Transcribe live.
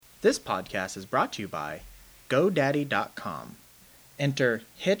This podcast is brought to you by GoDaddy.com. Enter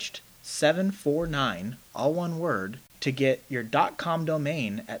Hitched749, all one word, to get your .com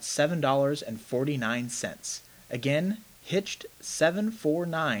domain at $7.49. Again,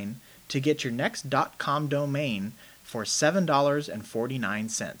 Hitched749 to get your next .com domain for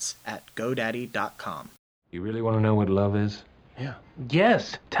 $7.49 at GoDaddy.com. You really want to know what love is? Yeah.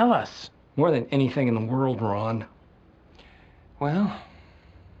 Yes, tell us. More than anything in the world, Ron. Well,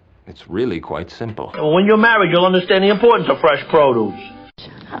 it's really quite simple. When you're married, you'll understand the importance of fresh produce.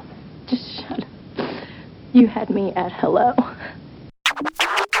 Shut up. Just shut up. You had me at hello.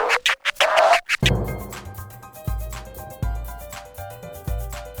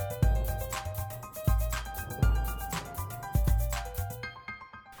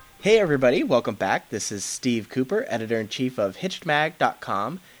 Hey everybody, welcome back. This is Steve Cooper, Editor-in-Chief of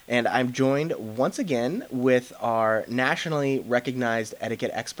HitchedMag.com, and I'm joined once again with our nationally recognized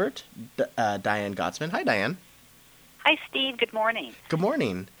etiquette expert, Diane Gottsman. Hi, Diane. Hi, Steve. Good morning. Good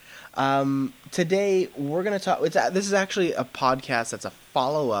morning. Today we're going to talk. This is actually a podcast that's a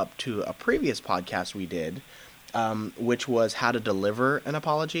follow-up to a previous podcast we did, which was how to deliver an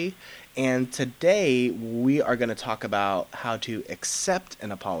apology. And today we are going to talk about how to accept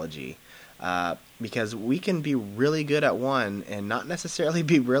an apology, because we can be really good at one and not necessarily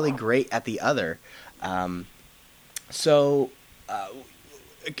be really great at the other. In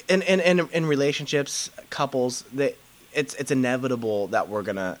relationships, couples, it's inevitable that we're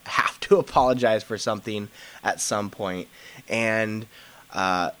going to have to apologize for something at some point. And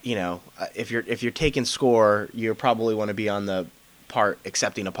if you're taking score, you probably want to be on the part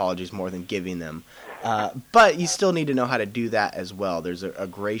accepting apologies more than giving them. But you still need to know how to do that as well. There's a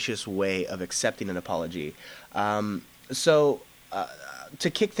gracious way of accepting an apology. To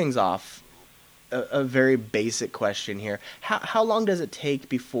kick things off, a very basic question here. How long does it take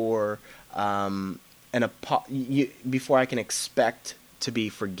before before I can expect to be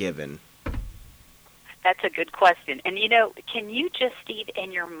forgiven? That's a good question. And, can you just, Steve,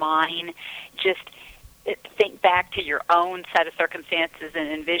 in your mind, just think back to your own set of circumstances and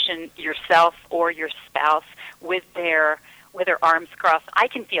envision yourself or your spouse with their arms crossed? I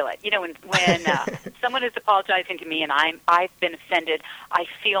can feel it. When someone is apologizing to me and I've been offended, I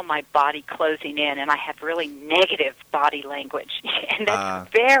feel my body closing in, and I have really negative body language, and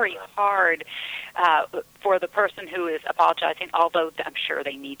that's very hard for the person who is apologizing. Although I'm sure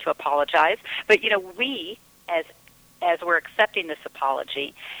they need to apologize, but we as we're accepting this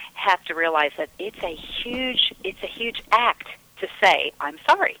apology, have to realize that it's a huge act to say I'm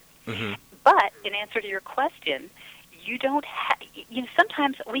sorry. Mm-hmm. But in answer to your question,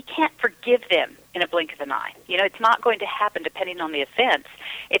 sometimes we can't forgive them in a blink of an eye. It's not going to happen depending on the offense.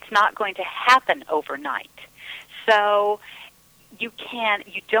 It's not going to happen overnight. So you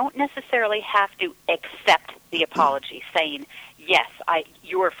don't necessarily have to accept the apology, saying, yes,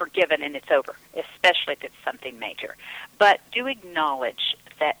 you are forgiven and it's over, especially if it's something major. But do acknowledge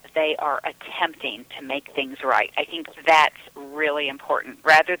that they are attempting to make things right. I think that's really important.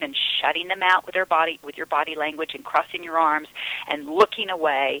 Rather than shutting them out with your body language and crossing your arms and looking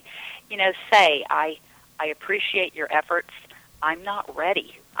away, say, I appreciate your efforts. I'm not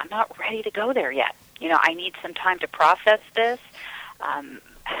ready. I'm not ready to go there yet. I need some time to process this.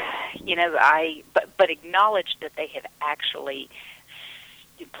 But acknowledge that they have actually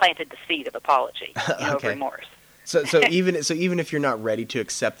planted the seed of apology, of remorse. So even if you're not ready to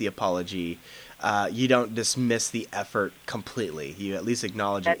accept the apology, you don't dismiss the effort completely. You at least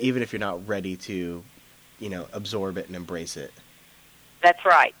acknowledge it, even if you're not ready to, absorb it and embrace it. That's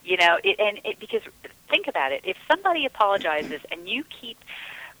right. Because think about it. If somebody apologizes and you keep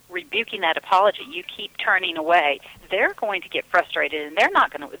rebuking that apology, you keep turning away, they're going to get frustrated, and they're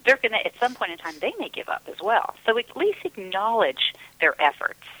going to at some point in time they may give up as well. So at least acknowledge their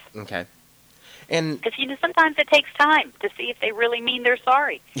efforts. Okay. And because sometimes it takes time to see if they really mean they're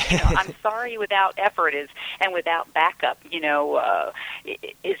sorry. I'm sorry without effort and without backup,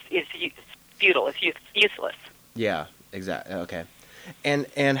 is futile. It's useless. Yeah, exactly. Okay.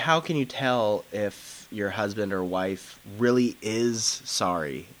 And how can you tell if your husband or wife really is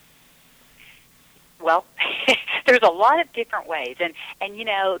sorry? Well, there's a lot of different ways, and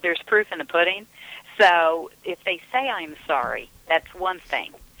there's proof in the pudding. So if they say I'm sorry, that's one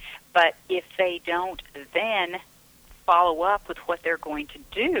thing. But if they don't then follow up with what they're going to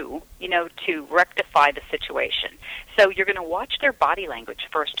do, to rectify the situation. So you're going to watch their body language,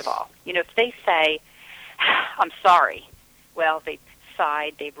 first of all. If they say, I'm sorry, well, they've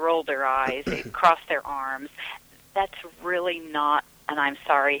sighed, they've rolled their eyes, they've crossed their arms, that's really not an I'm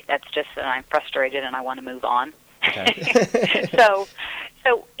sorry. That's just that I'm frustrated and I want to move on. Okay. So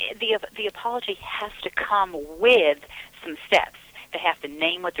the apology has to come with some steps. They have to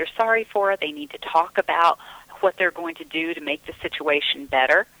name what they're sorry for. They need to talk about what they're going to do to make the situation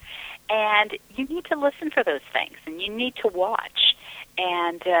better. And you need to listen for those things, and you need to watch.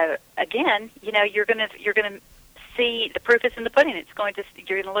 And again, you're going to see the proof is in the pudding. You're going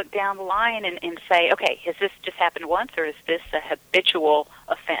to look down the line and say, okay, has this just happened once, or is this a habitual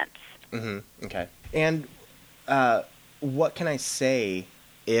offense? Mm-hmm. Okay. And what can I say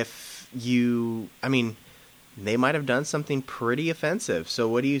if they might have done something pretty offensive. So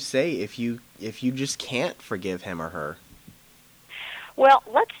what do you say if you just can't forgive him or her? Well,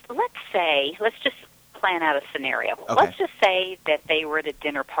 let's just plan out a scenario. Okay. Let's just say that they were at a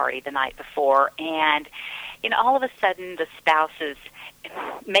dinner party the night before, and all of a sudden the spouse is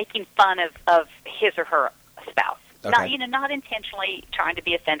making fun of his or her spouse. Okay. Not intentionally trying to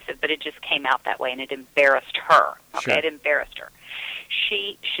be offensive, but it just came out that way, and it embarrassed her. Okay, Sure. It embarrassed her.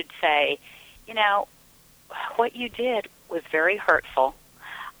 She should say, what you did was very hurtful.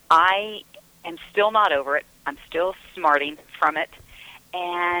 I am still not over it. I'm still smarting from it,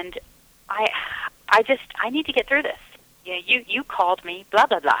 and I need to get through this. You called me blah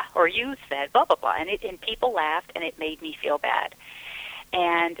blah blah, or you said blah blah blah, and people laughed, and it made me feel bad.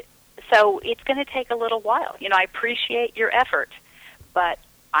 And so it's going to take a little while. I appreciate your effort, but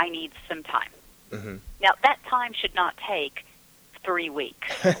I need some time. Mm-hmm. Now, that time should not take 3 weeks.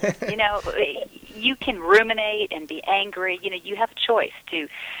 You can ruminate and be angry. You have a choice to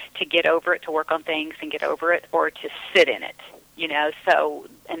get over it, to work on things and get over it, or to sit in it.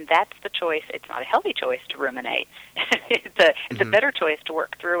 And that's the choice. It's not a healthy choice to ruminate. It's a better choice to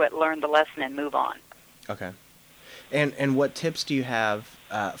work through it, learn the lesson, and move on. Okay. And what tips do you have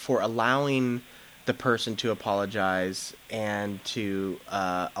for allowing the person to apologize and to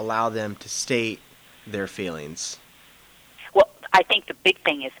allow them to state their feelings? Well, I think the big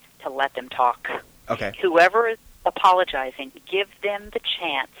thing is to let them talk. Okay. Whoever is apologizing, give them the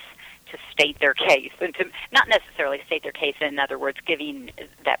chance to state their case, and to not necessarily state their case, in other words, giving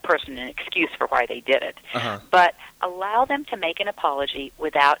that person an excuse for why they did it, but allow them to make an apology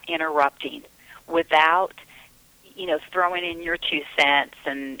without interrupting, without throwing in your 2 cents,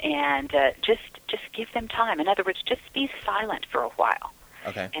 and just give them time. In other words, just be silent for a while.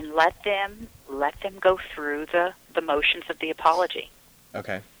 Okay. And let them go through the motions of the apology.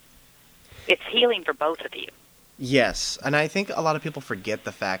 Okay. It's healing for both of you. Yes, and I think a lot of people forget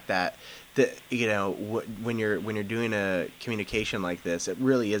the fact that when you're doing a communication like this, it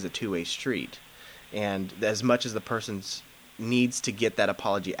really is a two-way street, and as much as the person needs to get that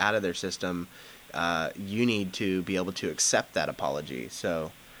apology out of their system, you need to be able to accept that apology.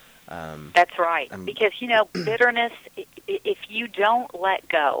 So. That's right, because bitterness, if you don't let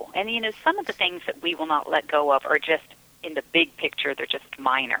go, and some of the things that we will not let go of are just in the big picture, they're just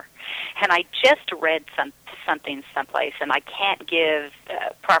minor. And I just read something someplace, and I can't give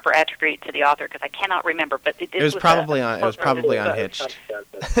proper attribute to the author because I cannot remember. But it was probably on Hitched.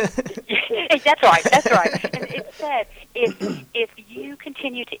 That's right. And it said if you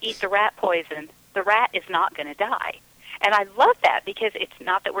continue to eat the rat poison, the rat is not going to die. And I love that, because it's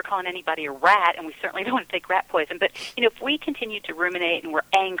not that we're calling anybody a rat, and we certainly don't want to take rat poison. But if we continue to ruminate and we're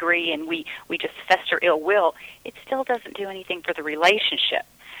angry and we just fester ill will, it still doesn't do anything for the relationship.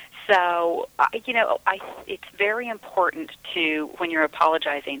 So, it's very important to, when you're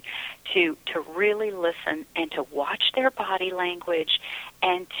apologizing, to really listen and to watch their body language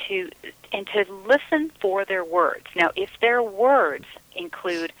and to listen for their words. Now, if their words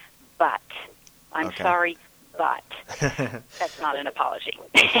include "but," I'm sorry, but that's not an apology.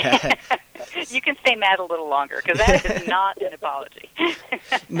 You can stay mad a little longer, because that is not an apology.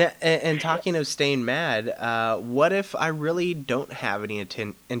 Now, and talking of staying mad, what if I really don't have any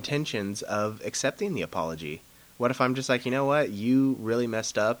intentions of accepting the apology? What if I'm just like, you know what, you really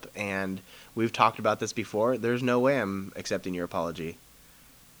messed up, and we've talked about this before. There's no way I'm accepting your apology.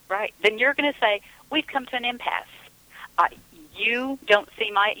 Right. Then you're going to say, we've come to an impasse. You don't see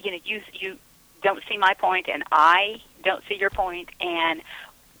my, you don't see my point, and I don't see your point, and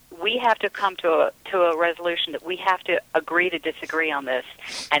we have to come to a resolution that we have to agree to disagree on this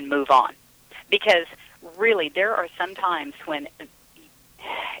and move on. Because really, there are some times when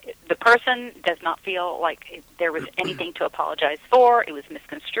the person does not feel like there was anything to apologize for. It was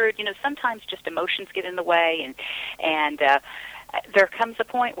misconstrued. Sometimes just emotions get in the way, and there comes a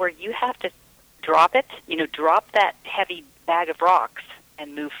point where you have to drop it. Drop that heavy bag of rocks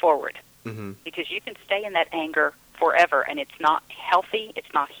and move forward. Mm-hmm. Because you can stay in that anger forever, and it's not healthy,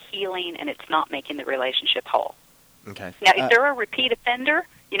 it's not healing, and it's not making the relationship whole. Okay. Now, if they're a repeat offender,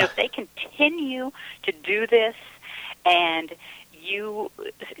 if they continue to do this, and you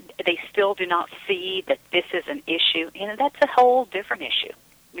still do not see that this is an issue, that's a whole different issue.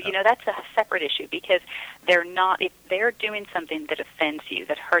 That's a separate issue, because if they're doing something that offends you,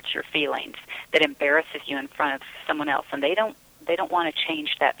 that hurts your feelings, that embarrasses you in front of someone else, and they don't want to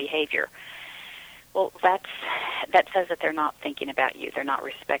change that behavior, well, that says that they're not thinking about you. They're not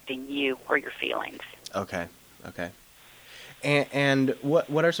respecting you or your feelings. Okay. And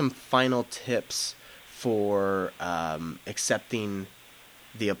what are some final tips for accepting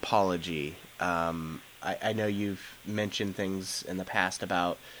the apology? I know you've mentioned things in the past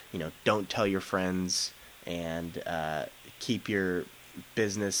about, don't tell your friends and keep your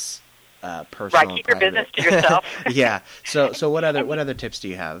business personal. Right, keep your business to yourself. Yeah. So what other tips do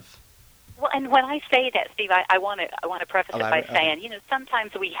you have? Well, and when I say that, Steve, I want to preface it by saying,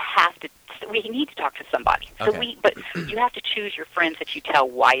 sometimes we need to talk to somebody. So but you have to choose your friends that you tell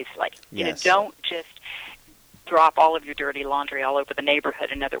wisely. Yes. Don't just drop all of your dirty laundry all over the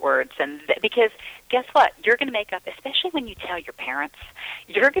neighborhood, in other words. And because guess what? You're going to make up, especially when you tell your parents,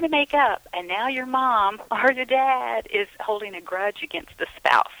 you're going to make up, and now your mom or your dad is holding a grudge against the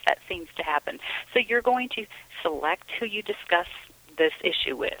spouse. That seems to happen. So you're going to select who you discuss this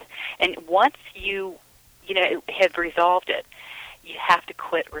issue with. And once you have resolved it, you have to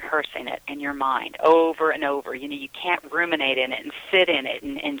quit rehearsing it in your mind over and over. You can't ruminate in it and sit in it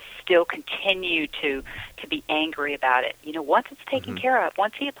and still continue to be angry about it. Once it's taken care of,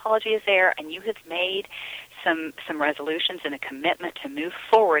 once the apology is there and you have made some resolutions and a commitment to move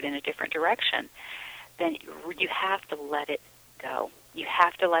forward in a different direction, then you have to let it go. You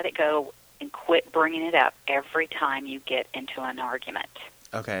have to let it go and quit bringing it up every time you get into an argument.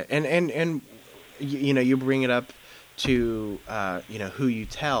 Okay. And you bring it up to who you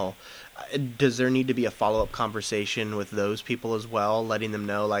tell. Does there need to be a follow-up conversation with those people as well, letting them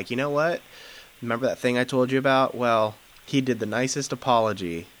know, like, you know what? Remember that thing I told you about? Well, he did the nicest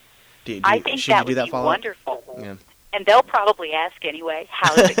apology. I think that would be wonderful. Yeah. And they'll probably ask anyway,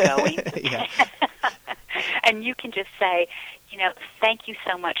 how is it going? Yeah. And you can just say, thank you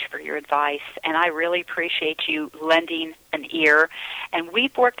so much for your advice, and I really appreciate you lending an ear, and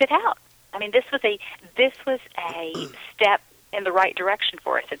we've worked it out. I mean, this was a step in the right direction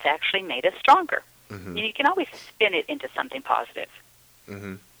for us. It's actually made us stronger. Mm-hmm. You can always spin it into something positive.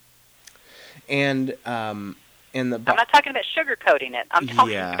 Mm-hmm. And I'm not talking about sugarcoating it. I'm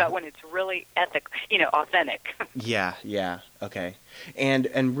talking about when it's really authentic. Yeah. Okay.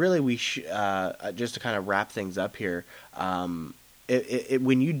 And really, we just to kind of wrap things up here.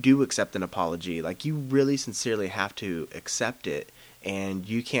 When you do accept an apology, like, you really sincerely have to accept it, and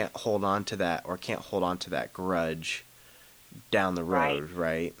you can't hold on to that grudge down the road,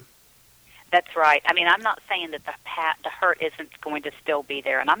 right? That's right. I mean, I'm not saying that the hurt isn't going to still be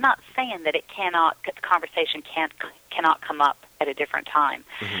there, and I'm not saying that the conversation cannot come up at a different time.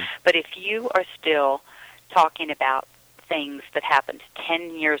 Mm-hmm. But if you are still talking about things that happened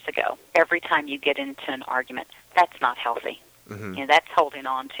 10 years ago every time you get into an argument, that's not healthy. Mm-hmm. That's holding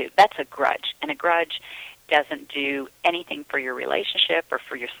on to. That's a grudge, and a grudge doesn't do anything for your relationship or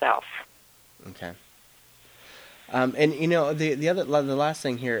for yourself. Okay. And the last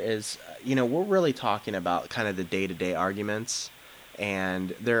thing here is, we're really talking about kind of the day-to-day arguments,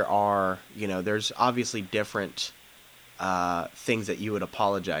 and there's obviously different things that you would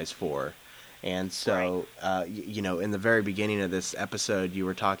apologize for. And so, right. In the very beginning of this episode, you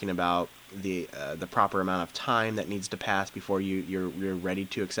were talking about the proper amount of time that needs to pass before you're ready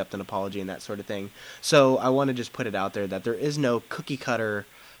to accept an apology and that sort of thing. So I want to just put it out there that there is no cookie-cutter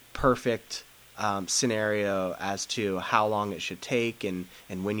perfect scenario as to how long it should take and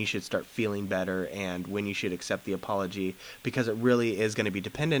when you should start feeling better and when you should accept the apology, because it really is going to be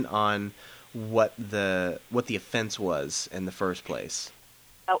dependent on what the offense was in the first place.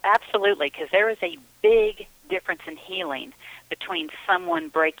 Oh, absolutely, because there is a big difference in healing between someone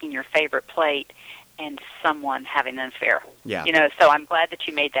breaking your favorite plate and someone having an affair. Yeah. So I'm glad that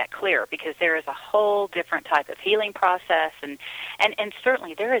you made that clear, because there is a whole different type of healing process, and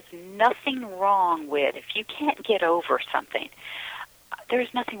certainly there is nothing wrong with, if you can't get over something,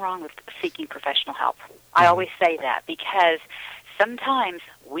 there's nothing wrong with seeking professional help. I always say that, because sometimes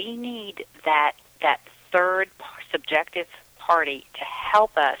we need that third subjective party to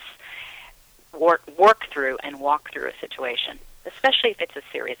help us work through and walk through a situation, especially if it's a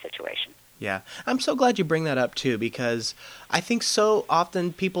serious situation. Yeah, I'm so glad you bring that up too, because I think so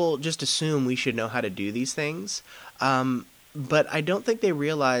often people just assume we should know how to do these things, but I don't think they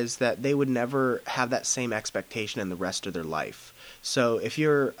realize that they would never have that same expectation in the rest of their life. So if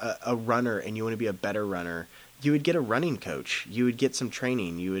you're a runner and you want to be a better runner, you would get a running coach. You would get some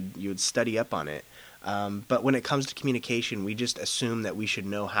training. You would study up on it. But when it comes to communication, we just assume that we should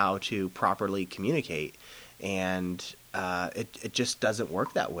know how to properly communicate, and it just doesn't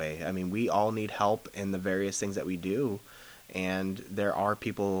work that way. I mean, we all need help in the various things that we do, and there are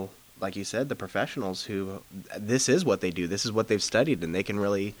people, like you said, the professionals who this is what they do, this is what they've studied, and they can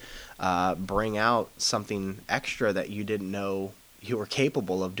really bring out something extra that you didn't know you were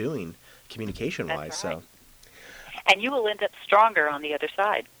capable of doing communication-wise. That's right. So, and you will end up stronger on the other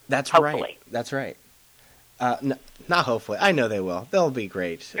side. that's Hopefully. right. That's right. Not hopefully. I know they will. They'll be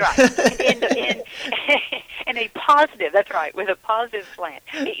great. Right. In a positive, that's right, with a positive slant.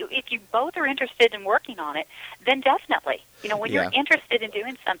 If you both are interested in working on it, then definitely. You know, when you're interested in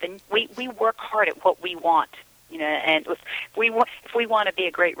doing something, we work hard at what we want. You know, and if we want to be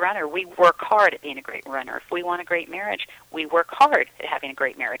a great runner, we work hard at being a great runner. If we want a great marriage, we work hard at having a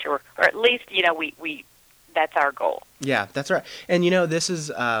great marriage, or at least, you know, we that's our goal. Yeah, that's right. And, you know, this is,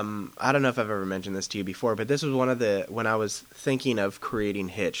 I don't know if I've ever mentioned this to you before, but this was when I was thinking of creating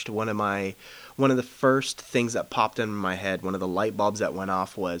Hitched, one of the first things that popped into my head, one of the light bulbs that went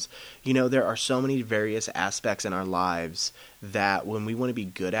off was, you know, there are so many various aspects in our lives that when we want to be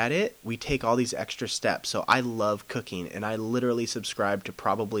good at it, we take all these extra steps. So I love cooking, and I literally subscribe to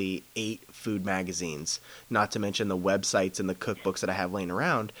probably 8 food magazines, not to mention the websites and the cookbooks that I have laying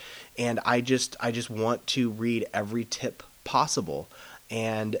around. And I just want to read every tip possible.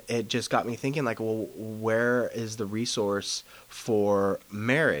 And it just got me thinking, like, well, where is the resource for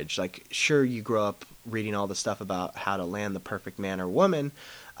marriage? Like, sure, you grow up reading all the stuff about how to land the perfect man or woman,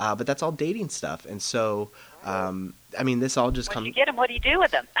 but that's all dating stuff. And so, I mean, this all just comes... Once you get them, what do you do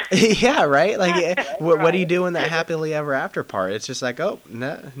with them? Yeah, right? Like, what do you do in that happily ever after part? It's just like, oh,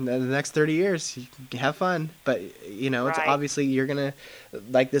 no, the next 30 years, you have fun. But, you know, it's obviously you're going to,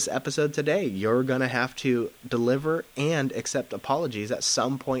 like this episode today, you're going to have to deliver and accept apologies at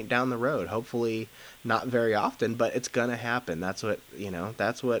some point down the road. Hopefully not very often, but it's going to happen. That's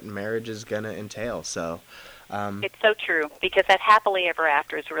what marriage is going to entail. So... It's so true, because that happily ever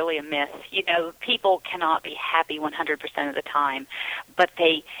after is really a myth. You know, people cannot be happy 100% of the time, but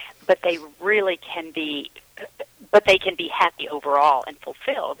they really can be. But they can be happy overall and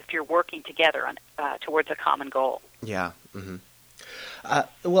fulfilled if you're working together on towards a common goal. Yeah. Mm-hmm.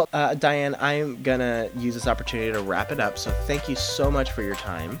 Well, Diane, I'm gonna use this opportunity to wrap it up. So thank you so much for your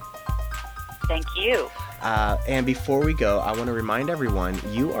time. Thank you. And before we go, I want to remind everyone,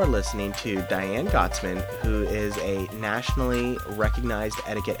 you are listening to Diane Gottsman, who is a nationally recognized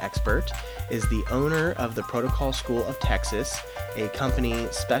etiquette expert, is the owner of the Protocol School of Texas, a company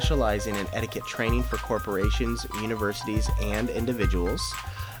specializing in etiquette training for corporations, universities, and individuals.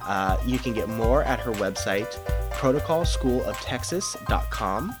 You can get more at her website,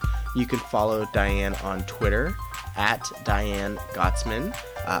 protocolschooloftexas.com. You can follow Diane on Twitter, at Diane Gottsman.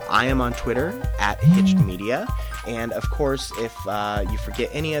 I am on Twitter, at Hitched Media. And, of course, if you forget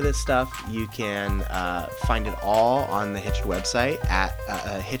any of this stuff, you can find it all on the Hitched website at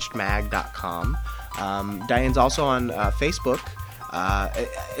hitchedmag.com. Diane's also on Facebook.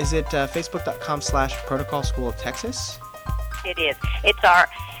 Is it facebook.com/Protocol School of Texas? It is.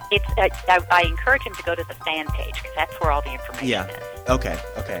 I encourage him to go to the fan page, because that's where all the information is. Okay.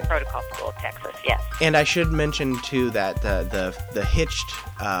 Protocol School of Texas, yes. And I should mention, too, that the Hitched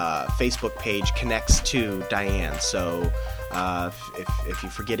Facebook page connects to Diane. So if you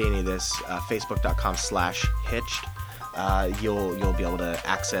forget any of this, facebook.com/Hitched, you'll be able to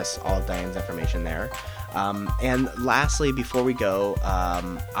access all of Diane's information there. And lastly, before we go,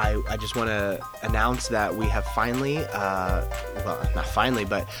 I just want to announce that we have finally, well, not finally,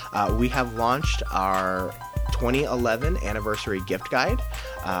 but we have launched our 2011 anniversary gift guide.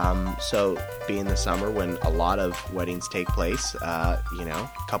 So being the summer when a lot of weddings take place, a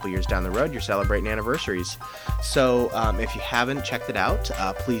couple years down the road, you're celebrating anniversaries. So if you haven't checked it out,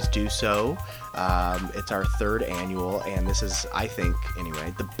 please do so. It's our 3rd annual, and this is, I think,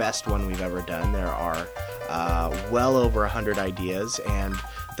 anyway, the best one we've ever done. There are well over 100 ideas, and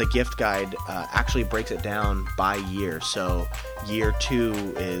the gift guide actually breaks it down by year. So year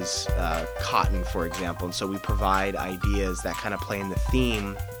 2 is cotton, for example, and so we provide ideas that kind of play in the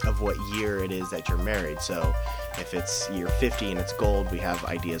theme of what year it is that you're married. So if it's year 50 and it's gold, we have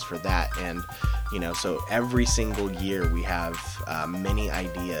ideas for that. And so every single year we have many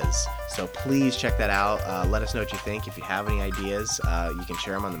ideas. So please check that out. Let us know what you think. If you have any ideas, you can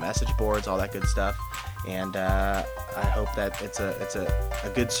share them on the message boards, all that good stuff. And I hope that it's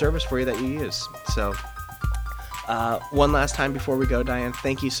a good service for you that you use. So one last time before we go, Diane,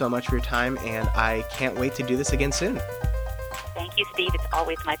 thank you so much for your time, and I can't wait to do this again soon. Thank you, Steve. It's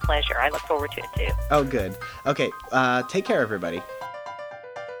always my pleasure. I look forward to it, too. Oh, good. Okay, take care, everybody.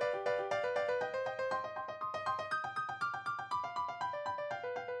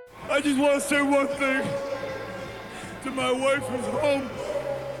 I just want to say one thing to my wife who's home.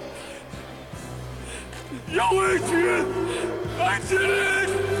 Yo, Adrian! I did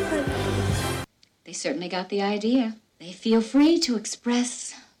it! They certainly got the idea. They feel free to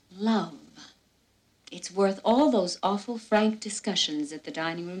express love. It's worth all those awful frank discussions at the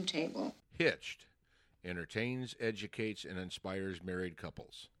dining room table. Hitched entertains, educates, and inspires married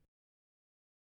couples.